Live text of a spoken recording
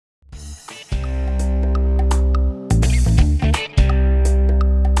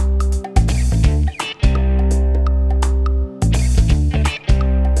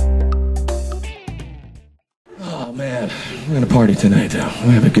party tonight, though.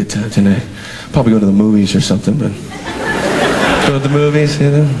 We have a good time tonight. Probably go to the movies or something, but go to the movies, you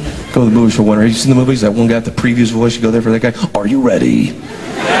know. Go to the movies for one. Have you seen the movies? That one guy, the previous voice, you go there for that guy. Are you ready?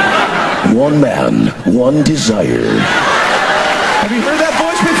 One man, one desire. Have you heard that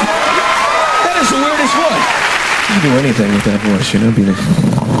voice before? That is the weirdest voice. You can do anything with that voice, you know.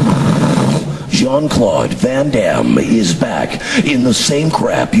 Jean-Claude Van Damme is back in the same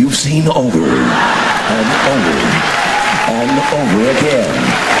crap you've seen over and over and over again.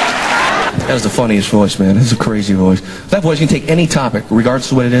 That was the funniest voice, man. It's a crazy voice. That voice can take any topic,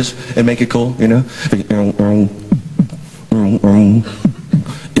 regardless of what it is, and make it cool, you know?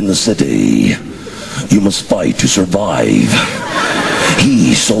 In the city, you must fight to survive.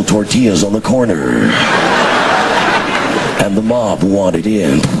 He sold tortillas on the corner, and the mob wanted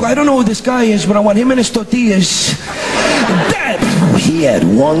in. I don't know who this guy is, but I want him and his tortillas. He had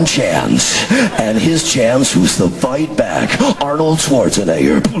one chance, and his chance was to fight back. Arnold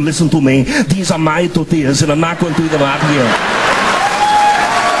Schwarzenegger. Listen to me. These are my tortillas, and I'm not going to do them out here.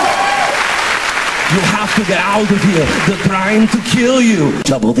 You have to get out of here. They're trying to kill you.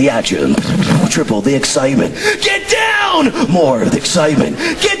 Double the action. Triple the excitement. Get down! More of the excitement.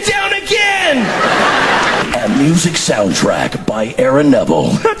 Get down again! And music soundtrack by Aaron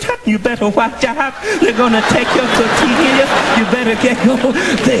Neville. You better watch out. They're gonna take your tortillas. You better get going.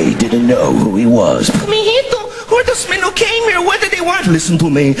 They didn't know who he was. Mijito, who are those men who came here? What did they want? Listen to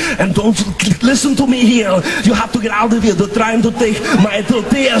me, and don't listen to me here. You have to get out of here. They're trying to take my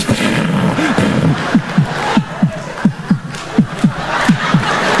tortillas.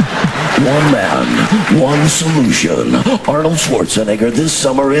 One man, one solution. Arnold Schwarzenegger this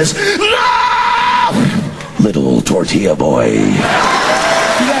summer is no! Little Tortilla Boy. You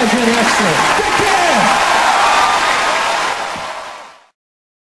guys did excellent. Take care!